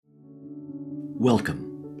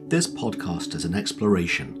Welcome. This podcast is an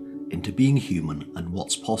exploration into being human and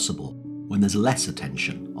what's possible when there's less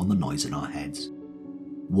attention on the noise in our heads.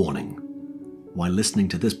 Warning. While listening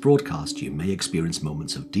to this broadcast, you may experience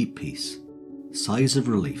moments of deep peace, sighs of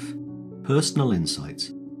relief, personal insights,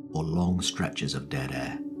 or long stretches of dead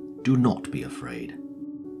air. Do not be afraid.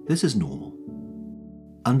 This is normal.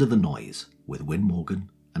 Under the Noise with Win Morgan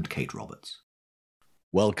and Kate Roberts.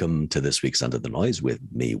 Welcome to this week's Under the Noise with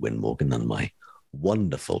me, Win Morgan, and my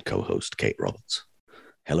wonderful co-host, Kate Roberts.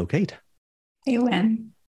 Hello, Kate. Hey,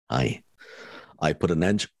 Win. Hi. I put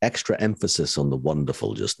an extra emphasis on the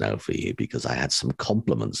wonderful just now for you because I had some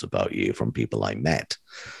compliments about you from people I met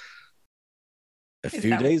a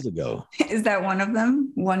few days ago. Is that one of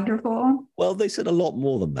them? Wonderful? Well, they said a lot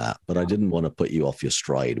more than that, but I didn't want to put you off your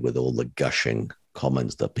stride with all the gushing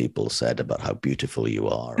comments that people said about how beautiful you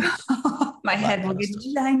are. My head will get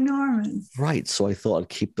ginormous. Right. So I thought I'd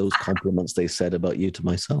keep those compliments they said about you to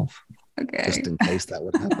myself. Okay. Just in case that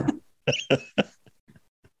would happen.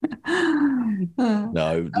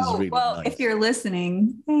 No, this is really nice. If you're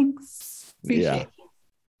listening, thanks. Appreciate it.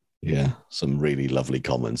 Yeah. Some really lovely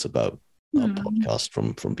comments about our podcast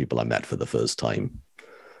from people I met for the first time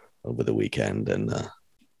over the weekend and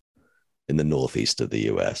in the northeast of the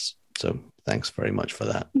US. So thanks very much for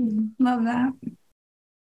that. Love that.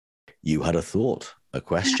 You had a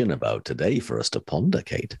question about today for us to ponder,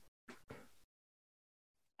 Kate.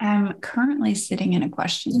 I'm currently sitting in a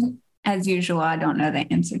question. As usual, I don't know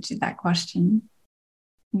the answer to that question,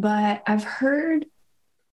 but I've heard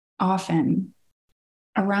often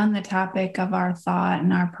around the topic of our thought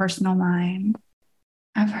and our personal mind,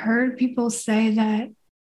 I've heard people say that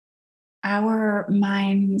our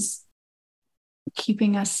minds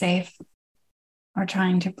keeping us safe or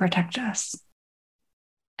trying to protect us.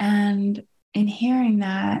 And in hearing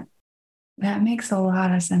that, that makes a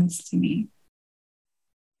lot of sense to me.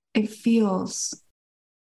 It feels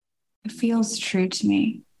true to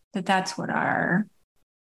me that that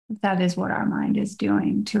is what our mind is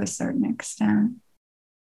doing to a certain extent.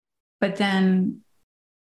 But then,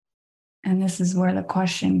 and this is where the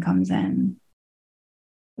question comes in,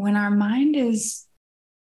 when our mind is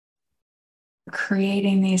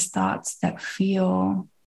creating these thoughts that feel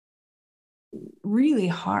really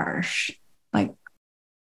harsh, like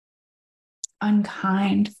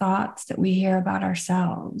unkind thoughts that we hear about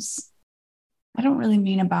ourselves. I don't really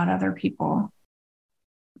mean about other people,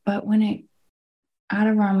 but when it out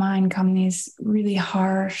of our mind come these really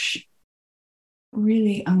harsh,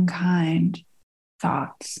 really unkind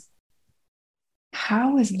thoughts,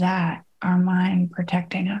 how is that our mind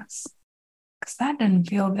protecting us? Because that doesn't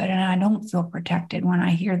feel good, and I don't feel protected when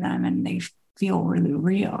I hear them and they feel really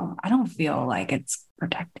real. I don't feel like it's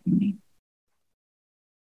protecting me.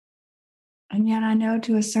 And yet I know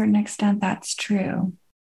to a certain extent that's true.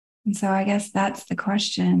 And so I guess that's the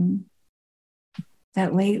question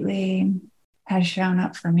that lately has shown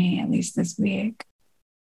up for me, at least this week.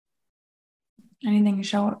 Anything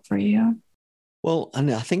show up for you? Well,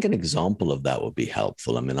 and I think an example of that would be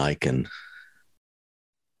helpful. I mean, I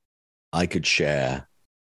could share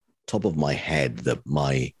top of my head that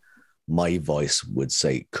my voice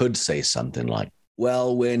could say something like,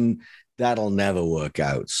 well, Win, that'll never work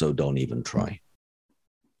out, so don't even try.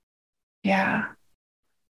 Yeah.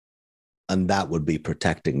 And that would be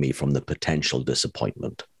protecting me from the potential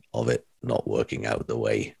disappointment of it not working out the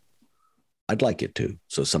way I'd like it to.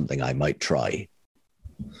 So something I might try.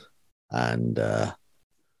 And to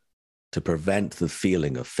prevent the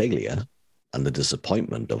feeling of failure and the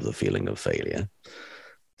disappointment of the feeling of failure,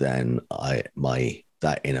 then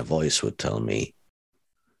that inner voice would tell me,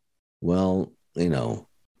 well,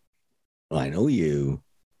 I know you'll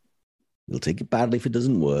take it badly if it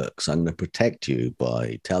doesn't work, so I'm going to protect you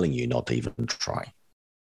by telling you not to even try.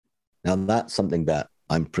 Now, that's something that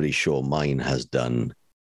I'm pretty sure mine has done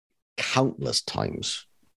countless times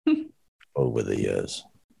over the years.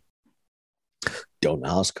 Don't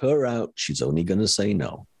ask her out. She's only going to say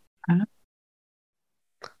no. Uh-huh.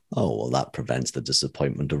 Oh, well, that prevents the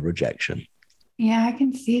disappointment of rejection. Yeah, I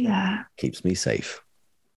can see that. Keeps me safe.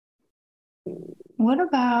 What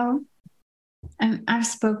about, and I've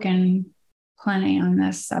spoken plenty on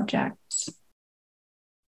this subject,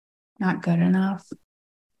 not good enough.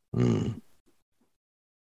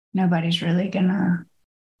 Nobody's really gonna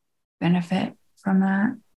benefit from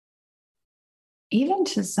that. Even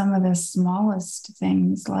to some of the smallest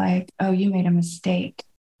things like, oh, you made a mistake.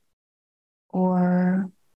 Or,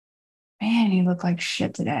 man, you look like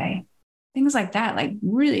shit today. Things like that, like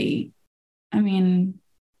really, I mean,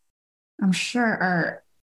 I'm sure are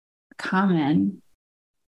common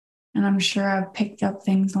And I'm sure I've picked up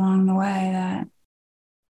things along the way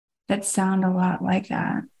that sound a lot like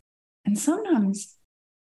that. And sometimes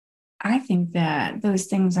I think that those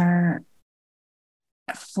things are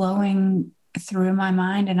flowing through my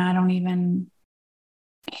mind and I don't even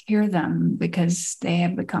hear them because they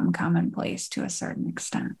have become commonplace to a certain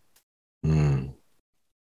extent. Mm.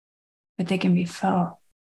 But they can be felt.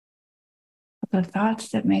 But the thoughts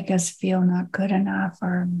that make us feel not good enough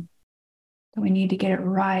or that we need to get it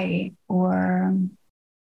right, or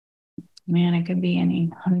man, it could be any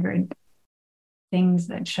 100 things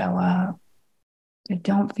that show up that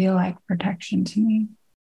don't feel like protection to me.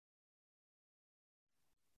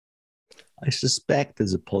 I suspect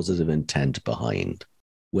there's a positive intent behind.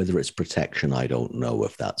 Whether it's protection, I don't know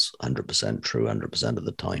if that's 100% true 100% of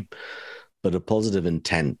the time. But a positive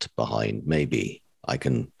intent behind, maybe I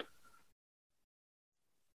can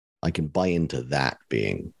buy into that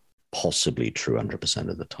being possibly true 100%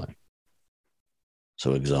 of the time.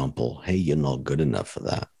 So example, hey, you're not good enough for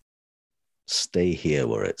that. Stay here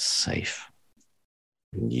where it's safe.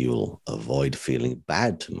 And you'll avoid feeling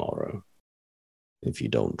bad tomorrow if you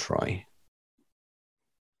don't try.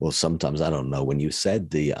 Well, sometimes I don't know. When you said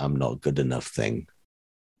the I'm not good enough thing,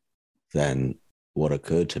 then what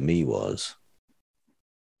occurred to me was,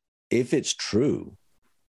 if it's true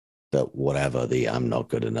that whatever the I'm not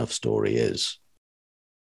good enough story is,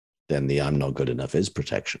 then the I'm not good enough is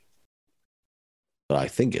protection. But I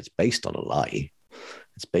think it's based on a lie.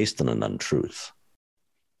 It's based on an untruth.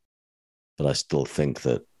 But I still think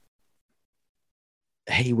that,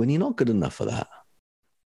 hey, when you're not good enough for that,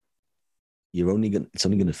 it's only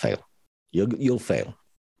going to fail. You'll fail.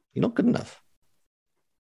 You're not good enough.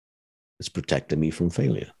 It's protecting me from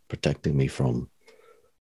failure, protecting me from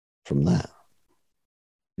that.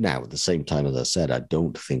 Now, at the same time, as I said, I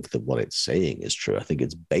don't think that what it's saying is true. I think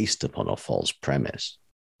it's based upon a false premise.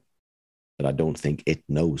 But I don't think it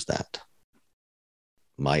knows that.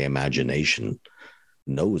 My imagination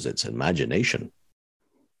knows its imagination.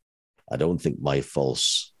 I don't think my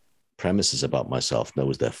false premises about myself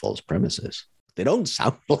knows their false premises. They don't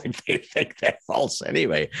sound like they think they're false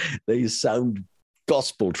anyway. They sound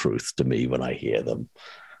gospel truth to me when I hear them.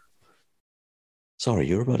 Sorry,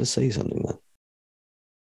 you're about to say something then.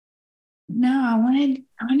 No, I wanted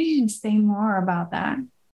you to say more about that.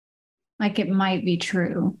 Like it might be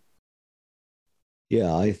true.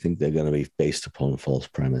 Yeah, I think they're going to be based upon false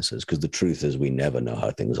premises because the truth is we never know how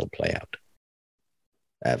things will play out.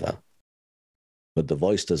 Ever. But the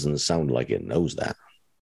voice doesn't sound like it knows that.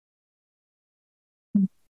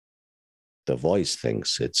 The voice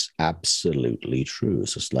thinks it's absolutely true.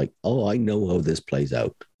 It's just like, oh, I know how this plays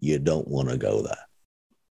out. You don't want to go there.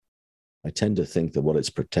 I tend to think that what it's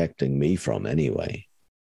protecting me from anyway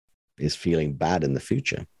is feeling bad in the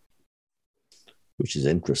future, which is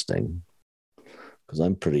interesting because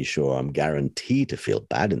I'm pretty sure I'm guaranteed to feel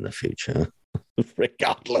bad in the future,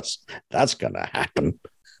 regardless. That's going to happen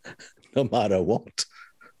no matter what.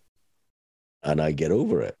 And I get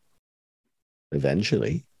over it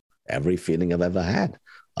eventually. Every feeling I've ever had,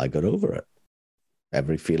 I got over it.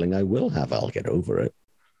 Every feeling I will have, I'll get over it.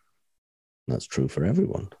 And that's true for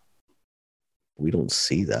everyone. We don't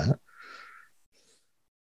see that.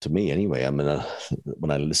 To me, anyway,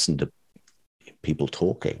 when I listen to people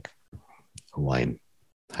talking, who I'm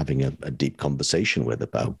having a deep conversation with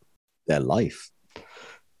about their life,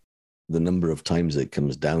 the number of times it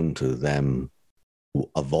comes down to them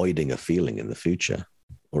avoiding a feeling in the future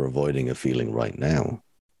or avoiding a feeling right now,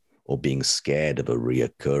 or being scared of a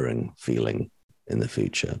reoccurring feeling in the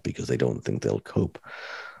future because they don't think they'll cope.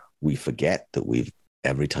 We forget that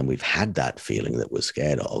every time we've had that feeling that we're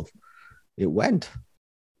scared of, it went.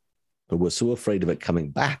 But we're so afraid of it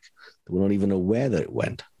coming back that we're not even aware that it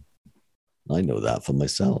went. I know that for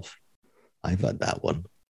myself. I've had that one.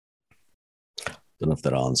 Don't know if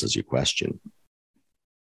that answers your question.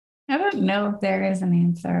 I don't know if there is an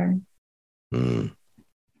answer.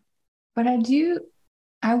 But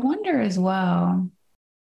I wonder as well,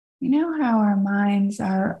 you know how our minds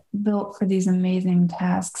are built for these amazing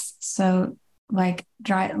tasks. So like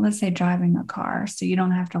let's say driving a car. So you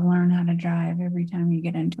don't have to learn how to drive every time you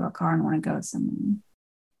get into a car and want to go somewhere,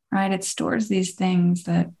 right? It stores these things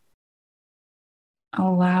that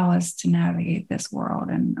allow us to navigate this world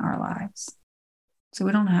and our lives. So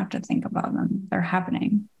we don't have to think about them. They're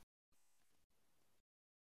happening.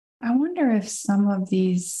 I wonder if some of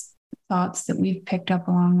these thoughts that we've picked up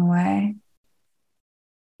along the way,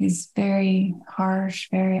 these very harsh,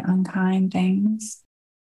 very unkind things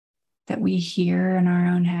that we hear in our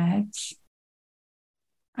own heads,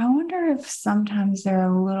 I wonder if sometimes they're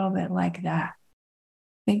a little bit like that.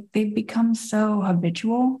 They become so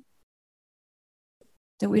habitual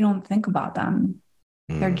that we don't think about them.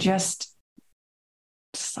 They're just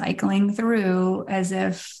cycling through as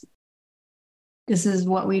if this is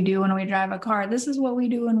what we do when we drive a car. This is what we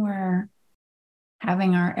do when we're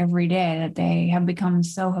having our everyday, that they have become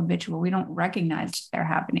so habitual. We don't recognize they're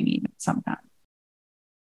happening even sometimes.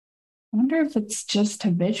 I wonder if it's just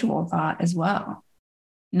habitual thought as well,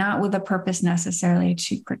 not with a purpose necessarily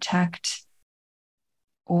to protect,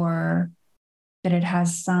 or that it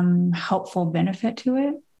has some helpful benefit to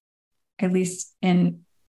it, at least in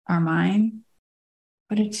our mind,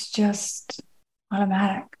 but it's just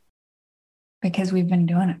automatic because we've been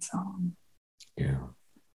doing it so long. Yeah.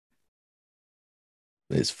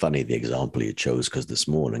 It's funny, the example you chose, because this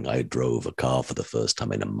morning I drove a car for the first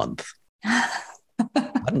time in a month.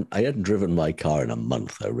 I hadn't driven my car in a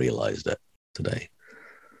month. I realized it today.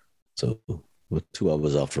 So 2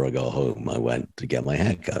 hours after I got home, I went to get my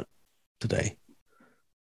haircut today.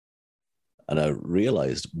 And I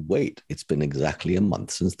realized, wait, it's been exactly a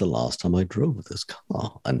month since the last time I drove this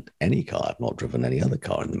car. And any car. I've not driven any other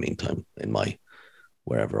car in the meantime in my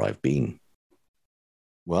wherever I've been.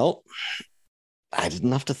 Well, I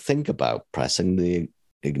didn't have to think about pressing the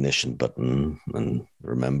ignition button and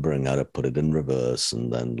remembering how to put it in reverse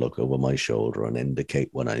and then look over my shoulder and indicate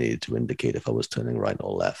when I needed to indicate if I was turning right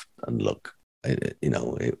or left. And look,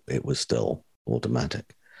 it was still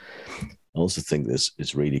automatic. I also think this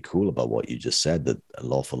is really cool about what you just said, that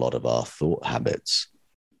an awful lot of our thought habits,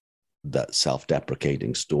 that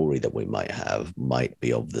self-deprecating story that we might have, might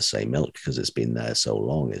be of the same ilk because it's been there so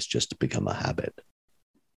long. It's just become a habit.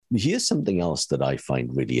 Here's something else that I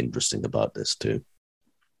find really interesting about this too.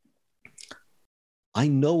 I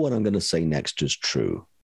know what I'm going to say next is true,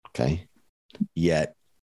 okay? Yet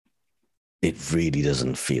it really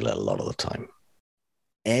doesn't feel it a lot of the time.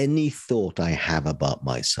 Any thought I have about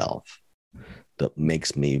myself that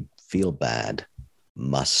makes me feel bad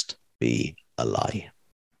must be a lie.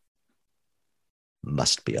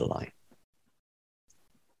 Must be a lie.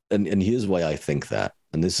 And here's why I think that.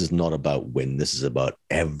 And this is not about Win. This is about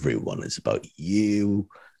everyone. It's about you,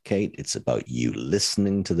 Kate. It's about you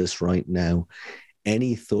listening to this right now.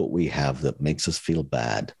 Any thought we have that makes us feel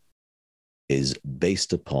bad is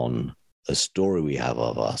based upon a story we have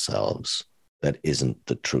of ourselves that isn't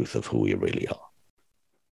the truth of who we really are.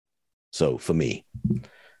 So for me,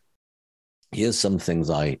 here's some things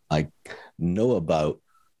I know about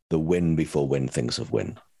the Win before Win thinks of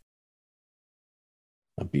Win.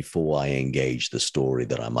 Before I engage the story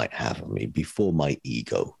that I might have of me, before my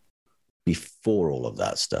ego, before all of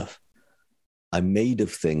that stuff, I'm made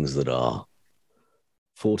of things that are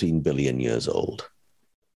 14 billion years old,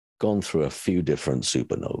 gone through a few different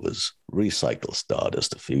supernovas, recycled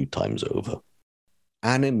stardust a few times over,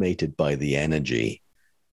 animated by the energy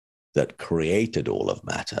that created all of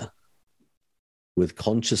matter, with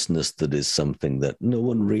consciousness that is something that no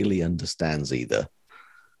one really understands either.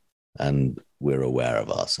 And we're aware of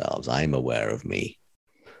ourselves. I'm aware of me.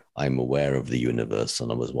 I'm aware of the universe. And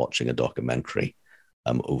I was watching a documentary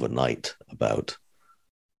overnight about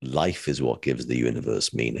life is what gives the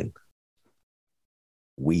universe meaning.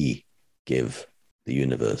 We give the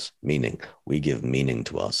universe meaning. We give meaning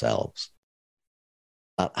to ourselves.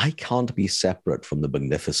 I can't be separate from the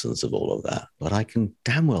magnificence of all of that, but I can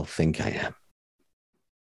damn well think I am.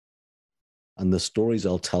 And the stories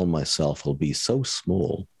I'll tell myself will be so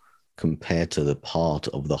small compared to the part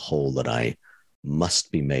of the whole that I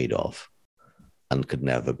must be made of and could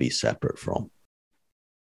never be separate from.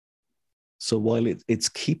 So while it's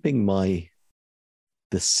keeping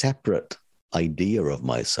the separate idea of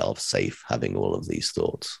myself safe, having all of these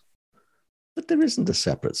thoughts, but there isn't a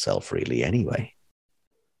separate self really anyway,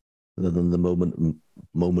 other than the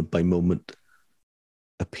moment by moment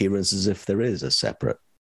appearance as if there is a separate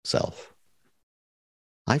self.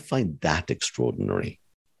 I find that extraordinary.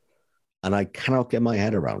 And I cannot get my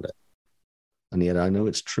head around it. And yet I know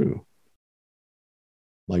it's true.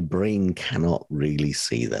 My brain cannot really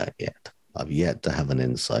see that yet. I've yet to have an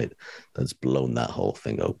insight that's blown that whole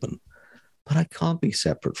thing open. But I can't be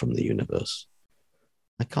separate from the universe.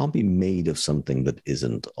 I can't be made of something that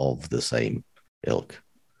isn't of the same ilk.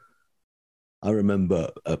 I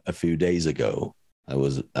remember a few days ago, I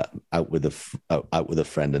was out with a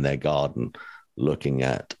friend in their garden looking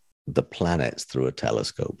at the planets through a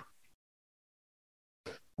telescope.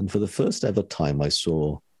 And for the first ever time, I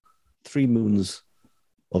saw 3 moons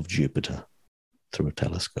of Jupiter through a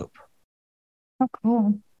telescope. Oh,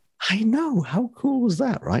 cool. I know. How cool was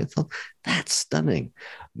that, right? I thought, that's stunning.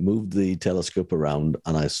 Moved the telescope around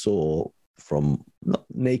and I saw from not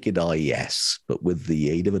naked eye, yes, but with the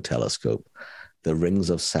aid of a telescope, the rings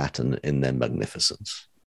of Saturn in their magnificence.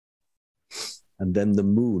 and then the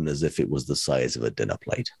moon as if it was the size of a dinner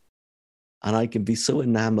plate. And I can be so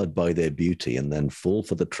enamored by their beauty and then fall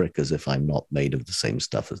for the trick as if I'm not made of the same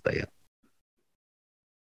stuff as they are,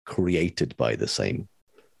 created by the same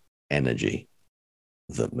energy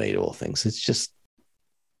that made all things.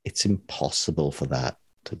 It's impossible for that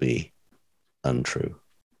to be untrue.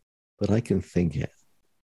 But I can think it.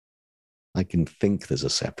 I can think there's a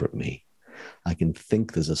separate me. I can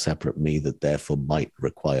think there's a separate me that therefore might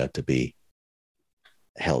require to be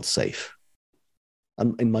held safe.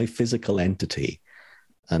 And in my physical entity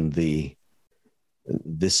and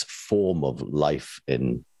this form of life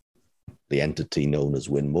in the entity known as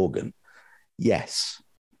Win Morgan, yes,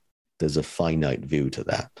 there's a finite view to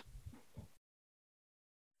that.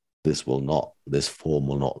 This form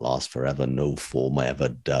will not last forever. No form ever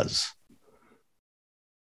does.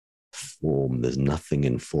 There's nothing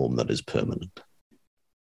in form that is permanent.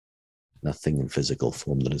 Nothing in physical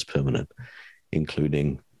form that is permanent,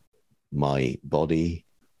 including my body,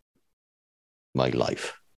 my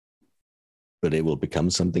life. But it will become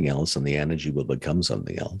something else, and the energy will become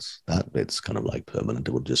something else. That bit's kind of like permanent.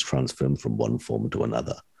 It will just transform from one form to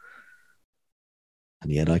another.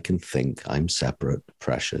 And yet I can think I'm separate,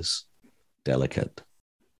 precious, delicate,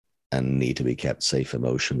 and need to be kept safe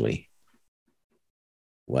emotionally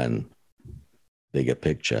when bigger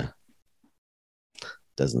picture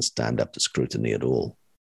doesn't stand up to scrutiny at all.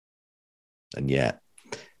 And yet,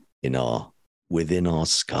 within our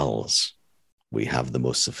skulls, we have the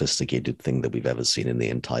most sophisticated thing that we've ever seen in the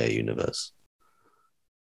entire universe.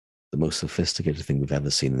 The most sophisticated thing we've ever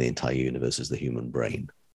seen in the entire universe is the human brain.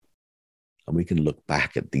 And we can look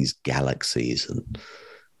back at these galaxies and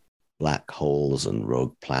black holes and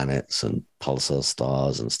rogue planets and pulsar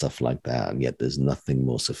stars and stuff like that. And yet there's nothing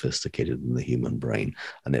more sophisticated than the human brain,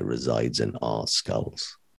 and it resides in our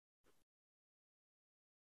skulls.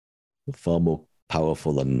 Far more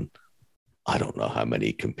powerful than, I don't know how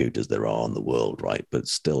many computers there are in the world, right? But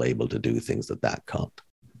still able to do things that can't.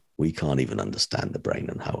 We can't even understand the brain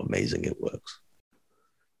and how amazing it works.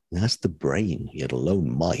 And that's the brain, yet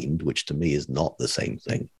alone mind, which to me is not the same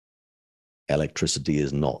thing. Electricity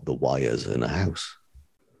is not the wires in a house.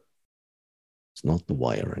 It's not the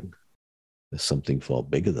wiring. There's something far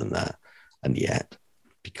bigger than that. And yet,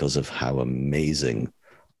 because of how amazing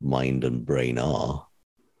mind and brain are,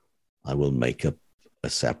 I will make up a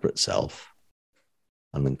separate self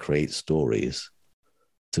and then create stories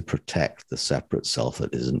to protect the separate self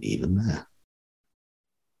that isn't even there.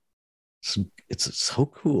 It's so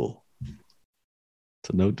cool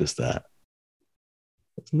to notice that,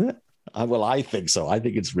 isn't it? I think so. I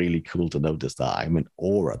think it's really cool to notice that. I'm in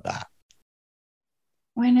awe of that.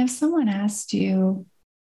 If someone asked you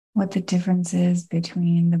what the difference is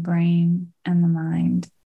between the brain and the mind,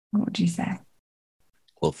 what would you say?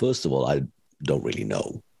 Well, first of all, I don't really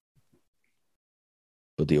know.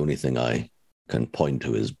 But the only thing I can point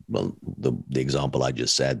to is, well, the example I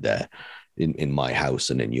just said there. In my house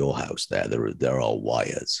and in your house there are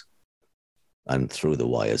wires. And through the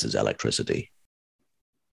wires is electricity.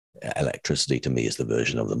 Electricity to me is the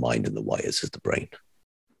version of the mind, and the wires is the brain.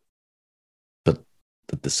 But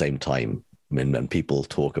at the same time, when people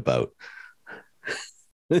talk about,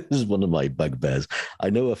 this is one of my bugbears. I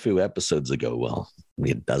know a few episodes ago, well,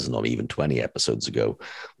 a dozen or even 20 episodes ago,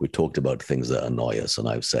 we talked about things that annoy us, and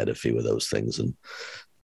I've said a few of those things, and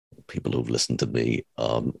people who've listened to me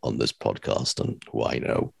on this podcast and who I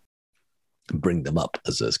know bring them up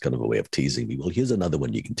as a kind of a way of teasing me. Well, here's another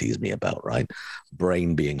one you can tease me about, right?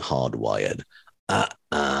 Brain being hardwired.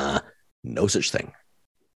 No such thing.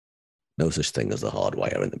 No such thing as a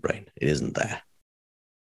hardwire in the brain. It isn't there.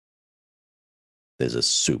 There's a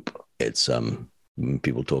soup. It's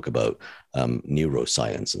people talk about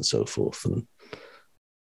neuroscience and so forth, and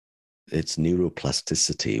it's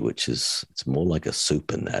neuroplasticity, which is, it's more like a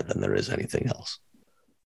soup in there than there is anything else.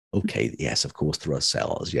 Okay, yes, of course there are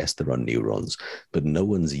cells. Yes, there are neurons, but no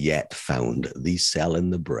one's yet found the cell in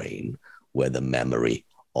the brain where the memory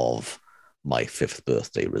of my 5th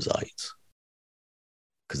birthday resides,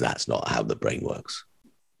 because that's not how the brain works.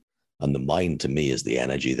 And the mind to me is the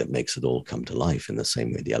energy that makes it all come to life, in the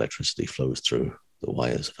same way the electricity flows through the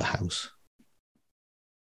wires of a house.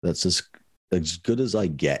 That's as good as I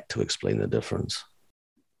get to explain the difference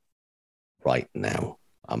right now.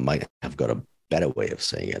 I might have got a better way of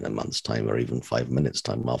saying it in a month's time, or even 5 minutes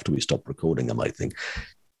time after we stop recording. I might think,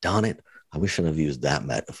 darn it, I wish I'd have used that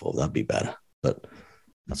metaphor. That'd be better. But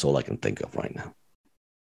that's all I can think of right now.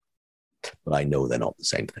 But I know they're not the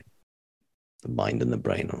same thing. The mind and the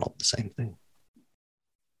brain are not the same thing.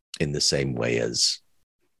 In the same way as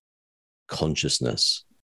consciousness,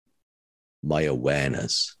 my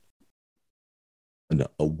awareness, And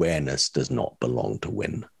awareness does not belong to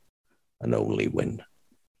win and only win.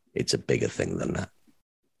 It's a bigger thing than that.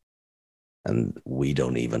 And we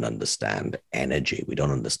don't even understand energy. We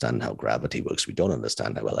don't understand how gravity works. We don't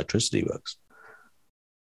understand how electricity works.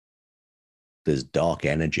 There's dark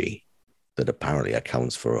energy that apparently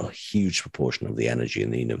accounts for a huge proportion of the energy in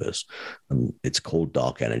the universe. And it's called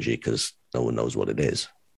dark energy because no one knows what it is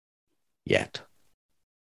yet.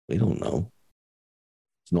 We don't know.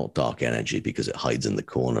 It's not dark energy because it hides in the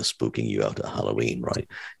corner spooking you out at Halloween, right?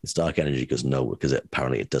 It's dark energy because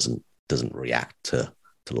apparently it doesn't react to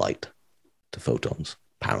light, to photons,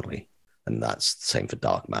 apparently. And that's the same for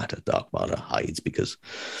dark matter. Dark matter hides because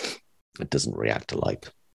it doesn't react to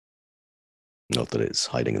light. Not that it's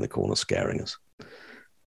hiding in the corner scaring us.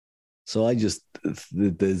 So I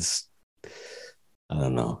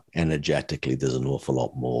don't know, energetically, there's an awful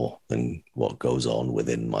lot more than what goes on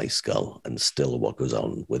within my skull. And still what goes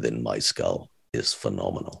on within my skull is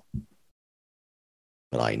phenomenal.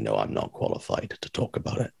 But I know I'm not qualified to talk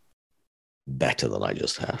about it better than I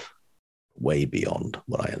just have. Way beyond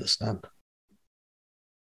what I understand.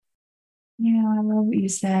 Yeah, I love what you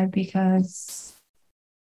said because,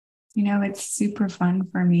 it's super fun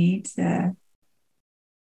for me to,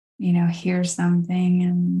 hear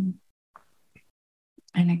something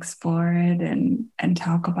and explore it and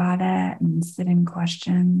talk about it and sit in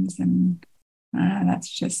questions. And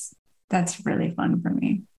that's really fun for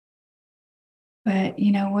me. But,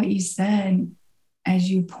 what you said, as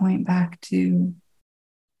you point back to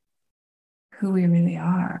who we really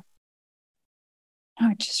are,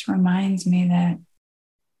 it just reminds me that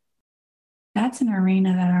that's an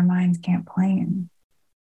arena that our minds can't play in.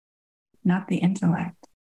 Not the intellect,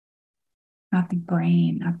 not the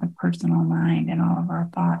brain, not the personal mind and all of our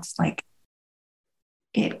thoughts. Like,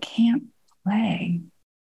 it can't play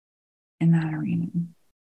in that arena.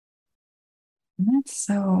 And that's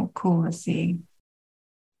so cool to see.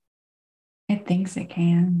 It thinks it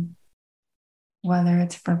can, whether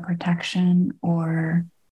it's for protection or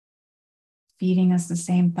feeding us the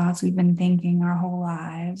same thoughts we've been thinking our whole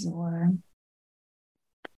lives, or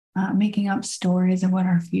making up stories of what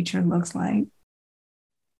our future looks like.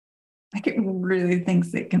 Like, it really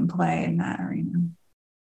thinks it can play in that arena.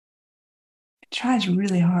 It tries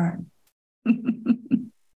really hard, but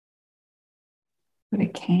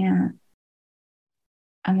it can't.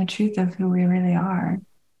 And the truth of who we really are,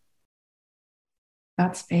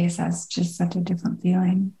 that space has just such a different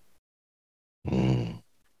feeling. Mm.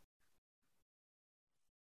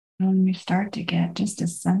 When we start to get just a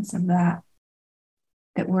sense of that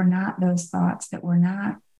we're not those thoughts, that we're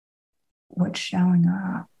not what's showing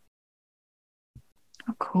up.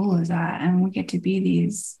 How cool is that? And we get to be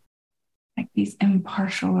these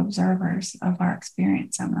impartial observers of our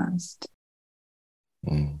experience almost.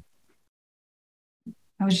 Mm.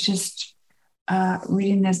 I was just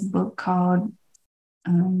reading this book called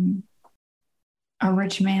A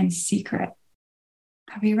Rich Man's Secret.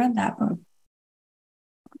 Have you read that book?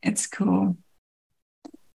 It's cool.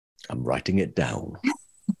 I'm writing it down.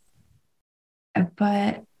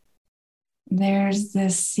 But there's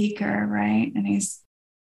this seeker, right? And he's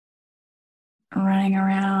running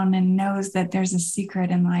around and knows that there's a secret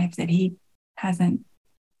in life that he didn't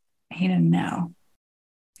know.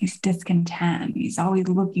 He's discontent. He's always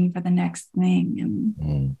looking for the next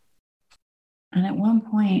thing. And at one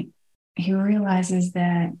point, he realizes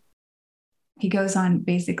that he goes on,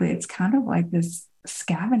 basically, it's kind of like this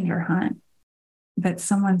scavenger hunt that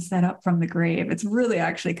someone set up from the grave. It's really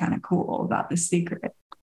actually kind of cool about the secret.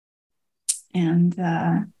 And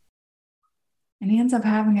he ends up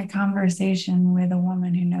having a conversation with a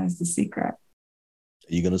woman who knows the secret. Are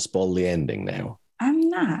you going to spoil the ending now? I'm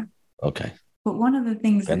not. Okay. But one of the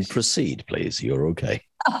things... Then proceed, please. You're okay.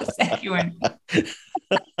 Oh, thank you.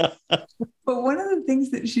 But one of the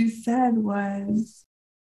things that she said was,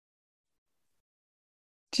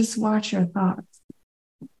 just watch your thoughts.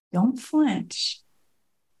 Don't flinch.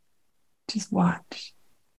 Just watch.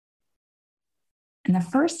 And the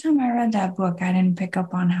first time I read that book, I didn't pick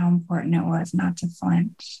up on how important it was not to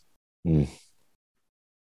flinch.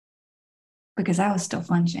 Because I was still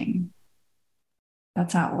flinching.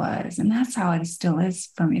 That's how it was. And that's how it still is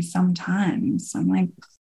for me sometimes. I'm like,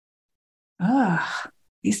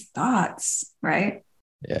 these thoughts, right?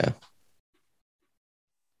 Yeah.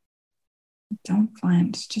 Don't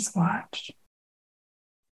flinch. Just watch.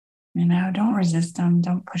 Don't resist them.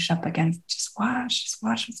 Don't push up against. Just watch. Just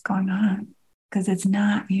watch what's going on. Because it's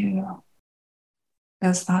not you.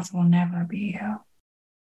 Those thoughts will never be you.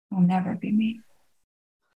 Will never be me.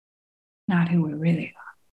 Not who we really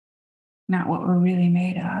are. Not what we're really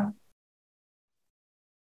made of.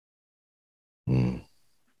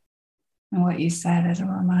 And what you said is a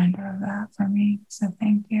reminder of that for me. So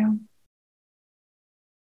thank you.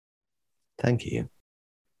 Thank you.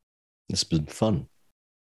 It's been fun.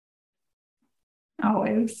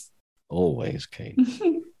 Always. Always, Kate.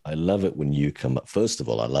 I love it when you come up. First of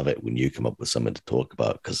all, I love it when you come up with something to talk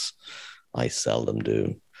about because I seldom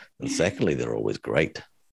do. And secondly, they're always great.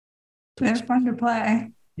 They're fun to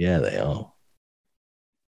play. Yeah, they are.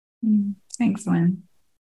 Thanks, Wynn.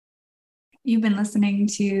 You've been listening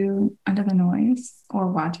to Under the Noise or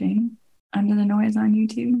watching Under the Noise on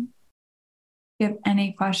YouTube. If you have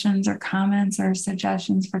any questions or comments or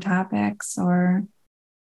suggestions for topics or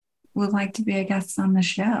would like to be a guest on the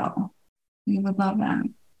show, we would love that.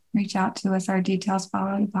 Reach out to us. Our details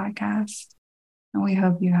follow the podcast. And we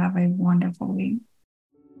hope you have a wonderful week.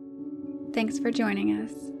 Thanks for joining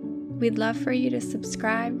us. We'd love for you to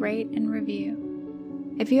subscribe, rate, and review.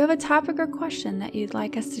 If you have a topic or question that you'd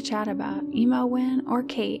like us to chat about, email Wynn or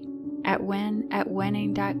Kate at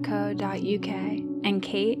wynn@winning.co.uk and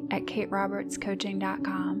Kate at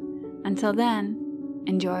katerobertscoaching.com. Until then,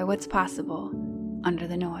 enjoy what's possible under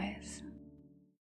the noise.